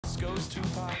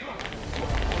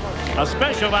A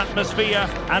special atmosphere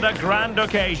and a grand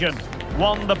occasion.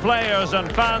 One the players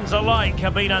and fans alike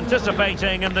have been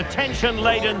anticipating in the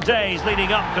tension-laden days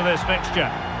leading up to this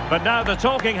fixture. But now the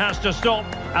talking has to stop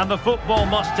and the football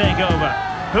must take over.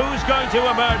 Who's going to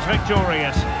emerge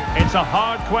victorious? It's a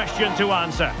hard question to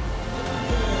answer.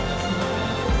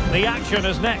 The action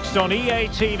is next on EA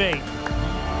TV.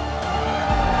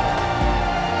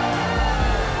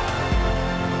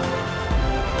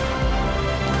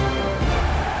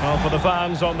 Well, for the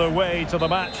fans on their way to the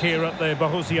match here at the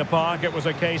Borrusia Park, it was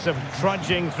a case of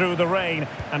trudging through the rain,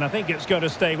 and I think it's going to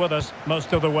stay with us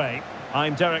most of the way.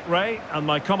 I'm Derek Ray, and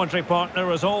my commentary partner,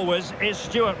 as always, is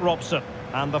Stuart Robson.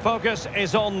 And the focus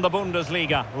is on the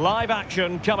Bundesliga. Live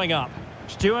action coming up.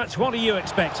 Stuart, what are you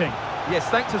expecting? Yes,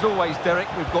 thanks as always, Derek.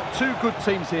 We've got two good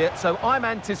teams here, so I'm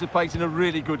anticipating a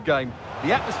really good game.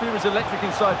 The atmosphere is electric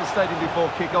inside the stadium before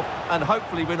kick-off, and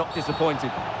hopefully we're not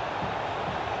disappointed.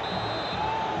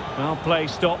 Well, play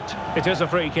stopped. It is a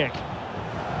free kick.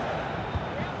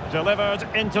 Delivered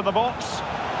into the box.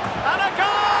 And a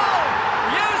goal!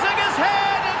 Using his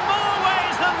head in more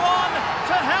ways than one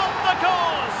to help the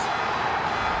cause.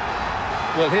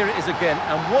 Well, here it is again,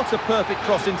 and what a perfect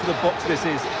cross into the box this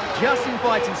is. Just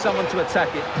inviting someone to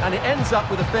attack it, and it ends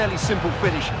up with a fairly simple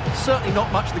finish. Certainly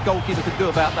not much the goalkeeper could do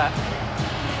about that.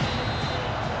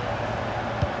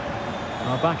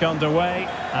 Well, back underway,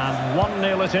 and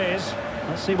 1-0 it is.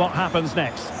 Let's see what happens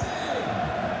next.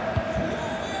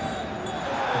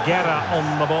 Guerra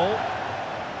on the ball.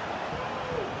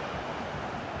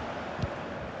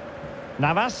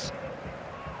 Navas.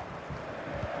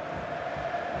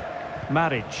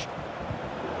 Maric.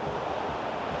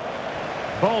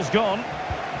 Ball's gone.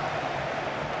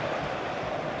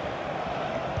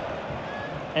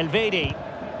 Elvedi.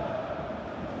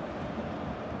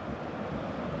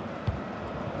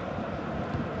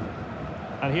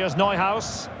 And here's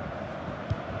Neuhaus.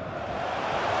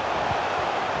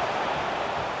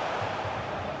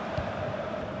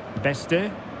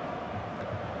 Beste.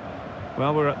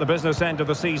 Well, we're at the business end of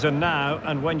the season now,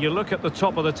 and when you look at the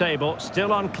top of the table,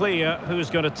 still unclear who's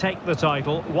going to take the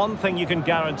title. One thing you can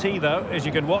guarantee, though, is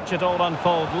you can watch it all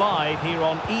unfold live here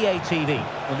on EA TV.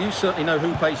 Well, you certainly know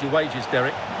who pays your wages,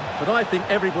 Derek. But I think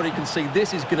everybody can see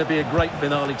this is going to be a great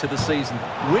finale to the season.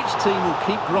 Which team will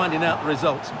keep grinding out the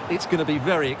results? It's going to be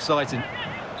very exciting.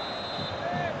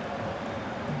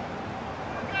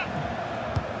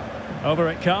 Over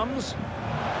it comes.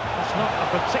 It's not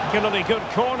a particularly good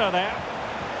corner there.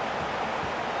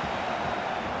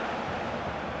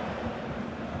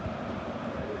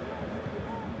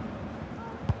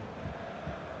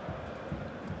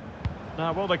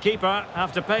 Now, will the keeper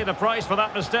have to pay the price for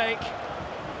that mistake?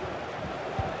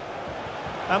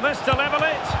 And this to level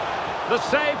it. The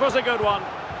save was a good one.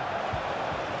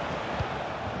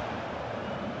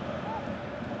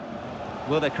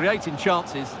 Well, they're creating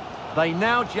chances. They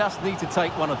now just need to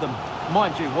take one of them.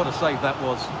 Mind you, what a save that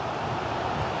was.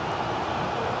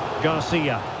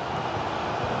 Garcia.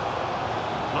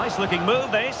 Nice looking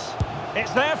move, this.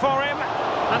 It's there for him.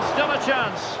 And still a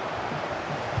chance.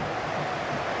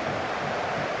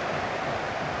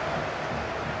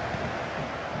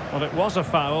 Well, it was a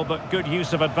foul, but good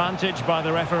use of advantage by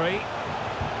the referee.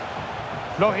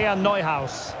 Florian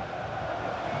Neuhaus.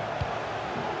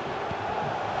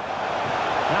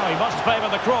 Now he must favour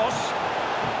the cross.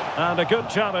 And a good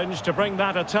challenge to bring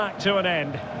that attack to an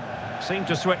end. Seemed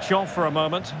to switch off for a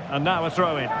moment, and now a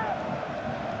throw-in.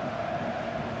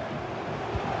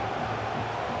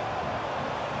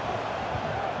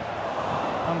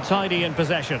 Untidy in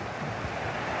possession.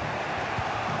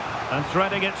 And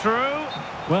threading it through.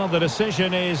 Well, the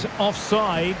decision is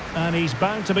offside, and he's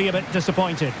bound to be a bit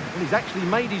disappointed. Well, he's actually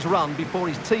made his run before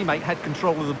his teammate had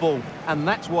control of the ball, and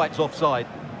that's why it's offside.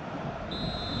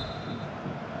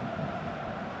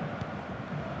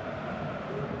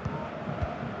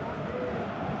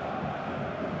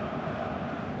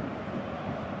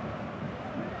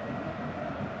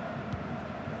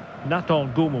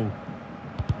 Nathan Gumu.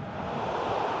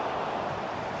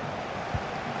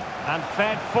 And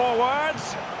fed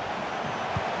forwards.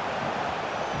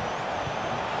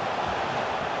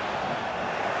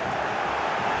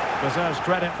 Deserves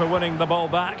credit for winning the ball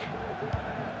back.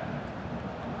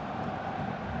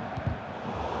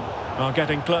 Well,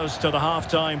 getting close to the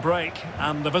half-time break,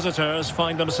 and the visitors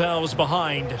find themselves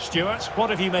behind. Stuart,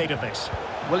 what have you made of this?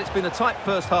 Well, it's been a tight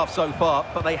first half so far,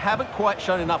 but they haven't quite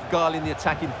shown enough guile in the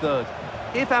attacking third.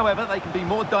 If, however, they can be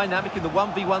more dynamic in the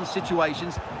 1v1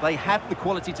 situations, they have the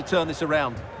quality to turn this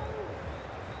around.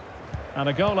 And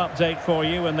a goal update for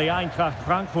you in the Eintracht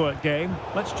Frankfurt game.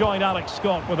 Let's join Alex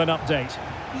Scott with an update.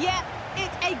 Yeah,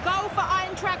 it's a goal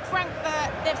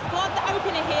they've scored the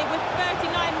opener here with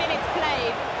 39 minutes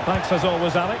played. Thanks as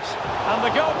always, Alex. And the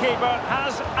goalkeeper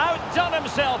has outdone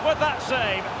himself with that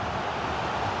save.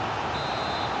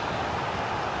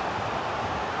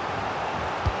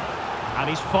 And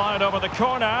he's fired over the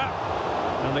corner.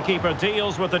 And the keeper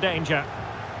deals with the danger.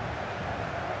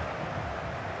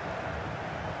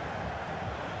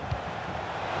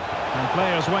 And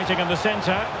players waiting in the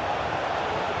centre.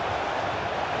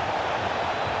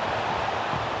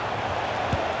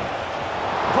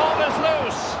 Ball is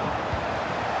loose.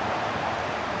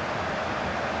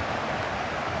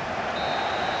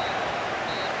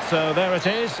 So there it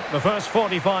is. The first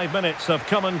 45 minutes have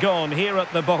come and gone here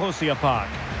at the Borrusia Park.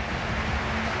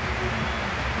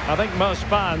 I think most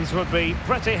fans would be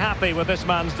pretty happy with this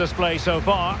man's display so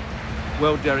far.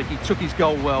 Well, Derek, he took his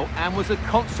goal well and was a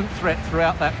constant threat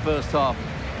throughout that first half.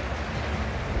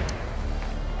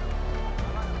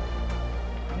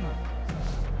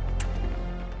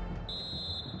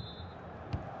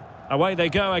 Away they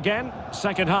go again.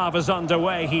 Second half is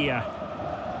underway here.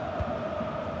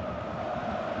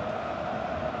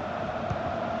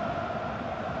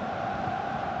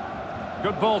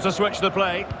 Good ball to switch the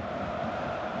play.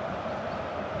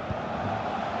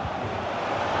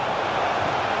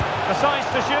 Decides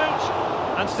to shoot,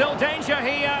 and still danger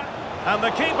here, and the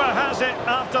keeper has it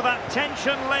after that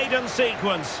tension-laden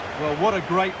sequence. Well, what a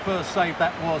great first save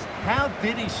that was. How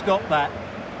did he stop that?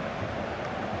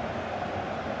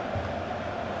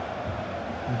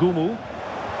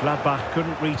 Gladbach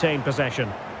couldn't retain possession.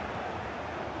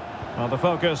 Well, the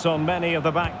focus on many of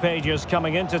the back pages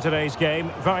coming into today's game,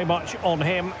 very much on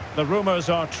him. The rumours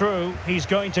are true. He's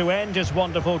going to end his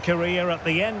wonderful career at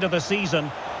the end of the season.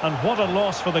 And what a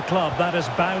loss for the club that is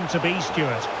bound to be,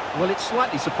 Stuart. Well, it's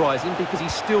slightly surprising because he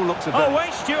still looks a very... Oh,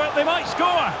 wait, Stuart, they might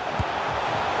score!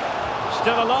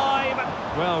 Still alive.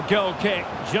 Well, goal kick,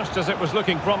 just as it was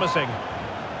looking promising.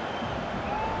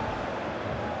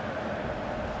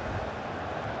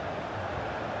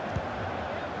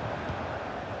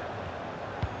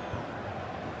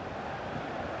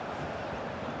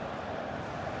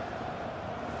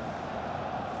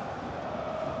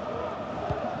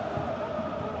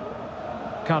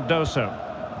 Cardoso.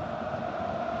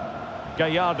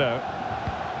 Gallardo.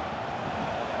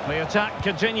 The attack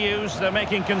continues. They're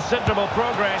making considerable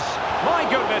progress. My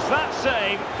goodness, that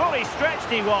save. Fully stretched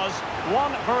he was.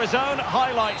 One for his own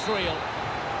highlights reel.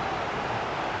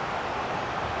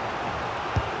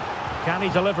 Can he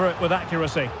deliver it with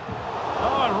accuracy?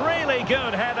 Oh, a really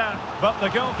good header. But the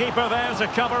goalkeeper there's a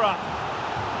cover-up.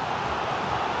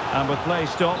 And with play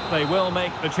stopped, they will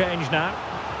make the change now.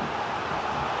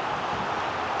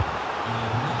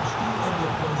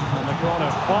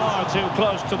 Corner far too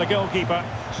close to the goalkeeper.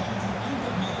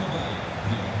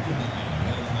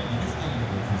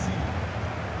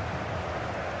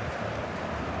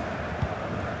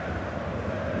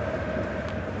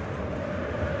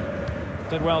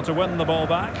 Did well to win the ball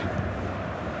back.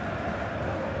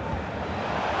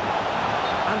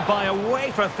 And by a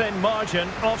wafer-thin margin,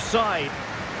 offside.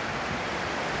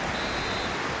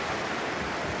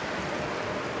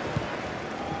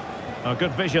 Oh,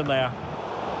 good vision there.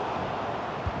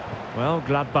 Well,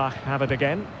 Gladbach have it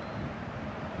again.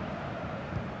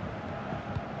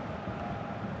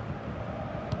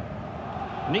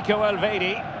 Nico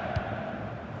Elvedi.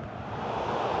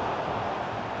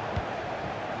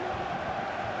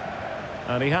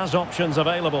 And he has options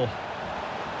available.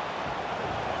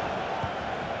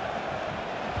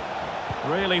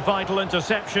 Really vital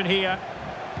interception here.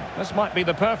 This might be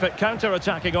the perfect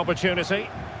counter-attacking opportunity.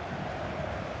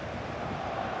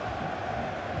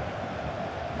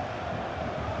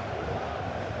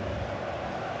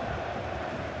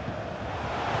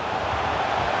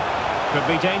 Could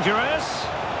be dangerous.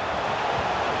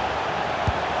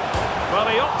 Well,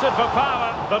 he opted for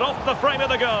power, but off the frame of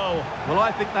the goal. Well,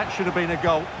 I think that should have been a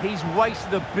goal. He's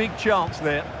wasted a big chance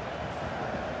there.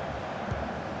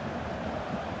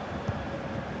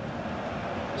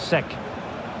 Sek.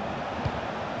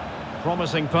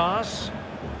 Promising pass.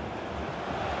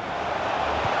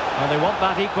 And they want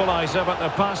that equaliser, but the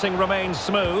passing remains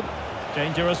smooth.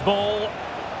 Dangerous ball.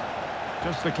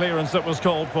 Just the clearance that was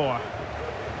called for.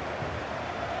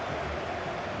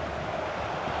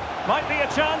 Might be a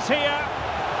chance here.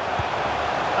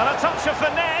 And a touch of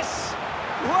finesse.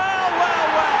 Well, well,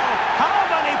 well. How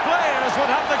many players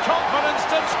would have the confidence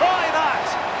to try that?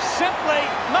 Simply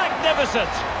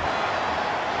magnificent.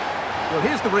 Well,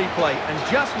 here's the replay, and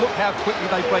just look how quickly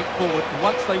they break forward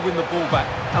once they win the ball back.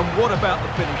 And what about the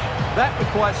finish? That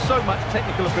requires so much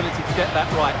technical ability to get that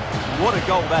right. What a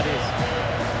goal that is.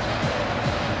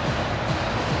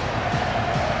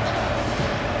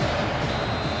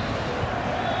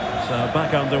 So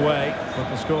back underway with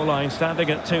the scoreline standing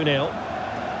at 2-0.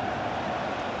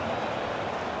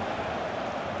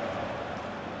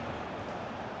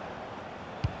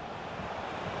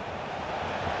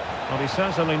 Well, he's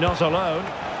certainly not alone.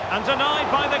 And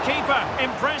denied by the keeper.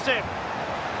 Impressive.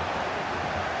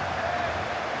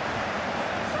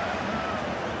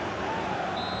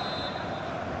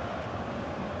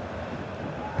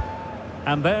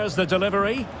 And there's the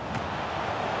delivery.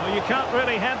 Well, you can't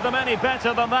really head them any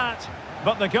better than that.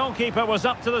 But the goalkeeper was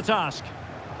up to the task.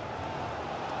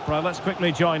 Right, let's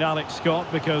quickly join Alex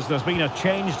Scott because there's been a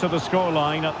change to the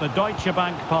scoreline at the Deutsche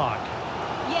Bank Park.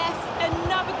 Yes,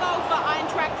 another goal for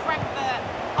Eintracht Frankfurt.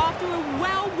 After a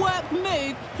well-worked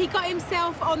move, he got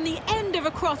himself on the end of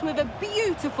a cross with a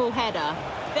beautiful header.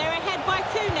 They're ahead by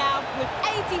 2 now with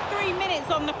 83 minutes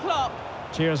on the clock.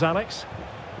 Cheers, Alex.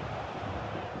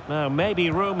 Now, maybe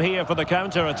room here for the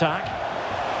counter-attack.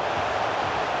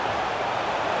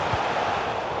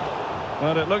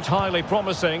 Well, it looked highly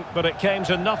promising, but it came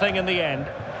to nothing in the end.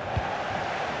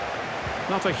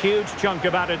 Not a huge chunk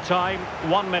of added time,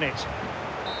 1 minute.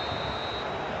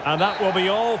 And that will be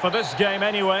all for this game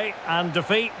anyway, and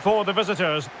defeat for the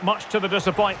visitors, much to the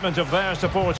disappointment of their supporters.